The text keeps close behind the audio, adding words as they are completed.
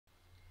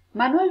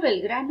Manuel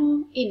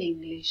Belgrano in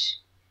English.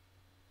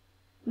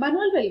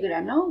 Manuel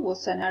Belgrano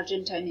was an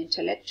Argentine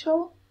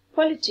intellectual,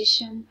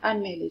 politician,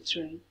 and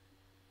military.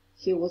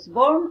 He was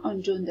born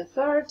on June 3,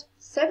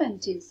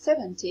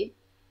 1770,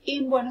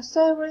 in Buenos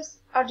Aires,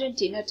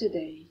 Argentina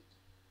today.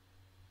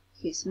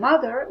 His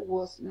mother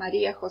was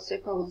María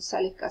Josefa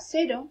González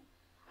Casero,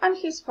 and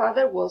his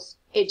father was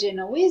a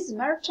Genoese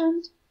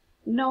merchant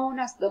known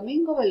as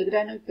Domingo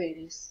Belgrano y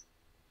Pérez.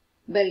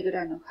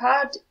 Belgrano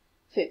had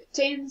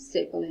 15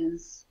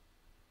 siblings.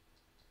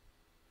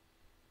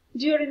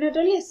 During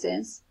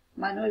adolescence,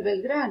 Manuel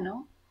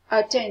Belgrano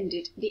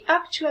attended the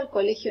actual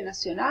Colegio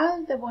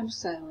Nacional de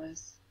Buenos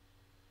Aires.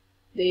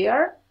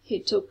 There, he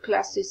took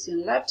classes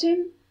in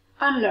Latin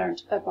and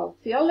learned about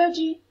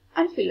theology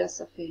and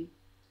philosophy.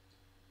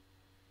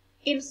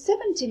 In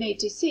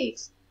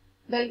 1786,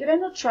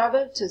 Belgrano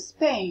traveled to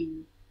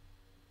Spain.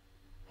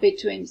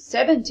 Between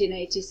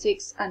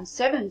 1786 and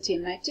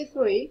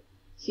 1793,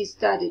 he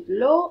studied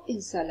law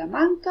in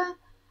Salamanca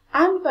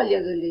and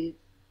Valladolid.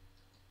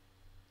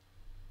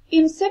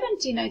 In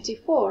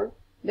 1794,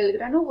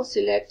 Belgrano was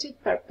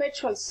elected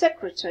perpetual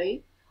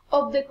secretary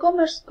of the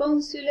Commerce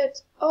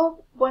Consulate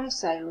of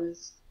Buenos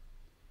Aires.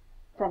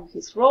 From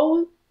his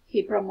role,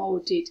 he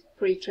promoted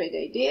free trade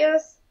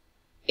ideas,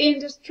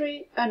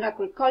 industry, and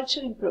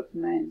agricultural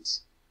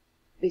improvement.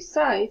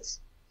 Besides,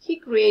 he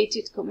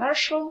created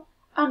commercial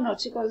and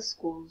nautical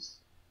schools.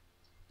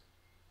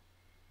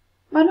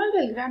 Manuel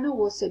Belgrano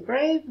was a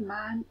brave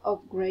man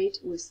of great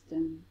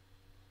wisdom.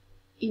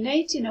 In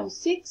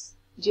 1806,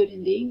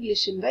 during the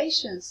English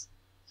invasions,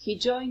 he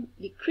joined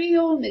the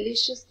Creole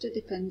militias to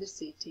defend the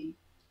city.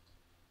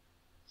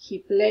 He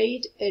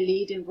played a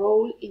leading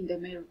role in the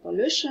May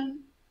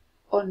Revolution.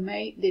 On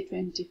May the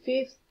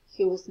 25th,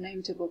 he was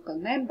named a vocal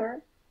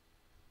member.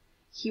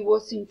 He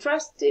was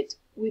entrusted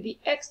with the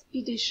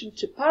expedition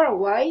to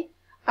Paraguay,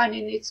 and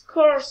in its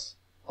course,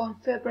 on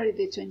February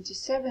the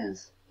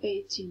 27th,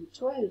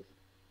 1812,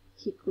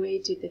 he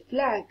created the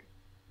flag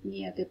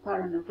near the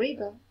Paraná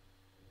River.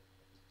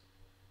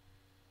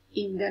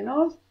 In the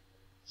north,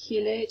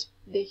 he led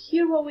the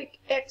heroic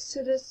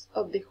exodus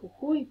of the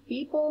Jujuy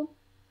people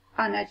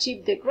and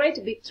achieved the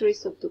great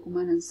victories of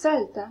Tucumán and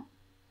Salta.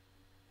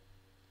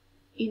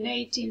 In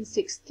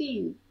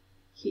 1816,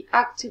 he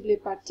actively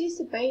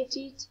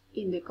participated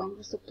in the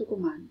Congress of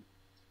Tucumán.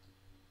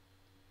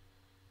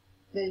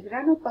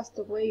 Belgrano passed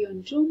away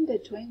on June the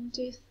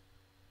 20th,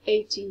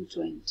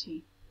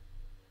 1820,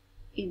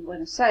 in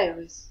Buenos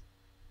Aires,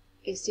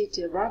 a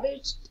city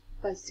ravaged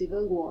by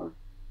civil war.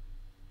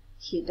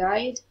 He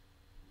died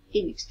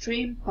in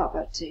extreme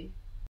poverty.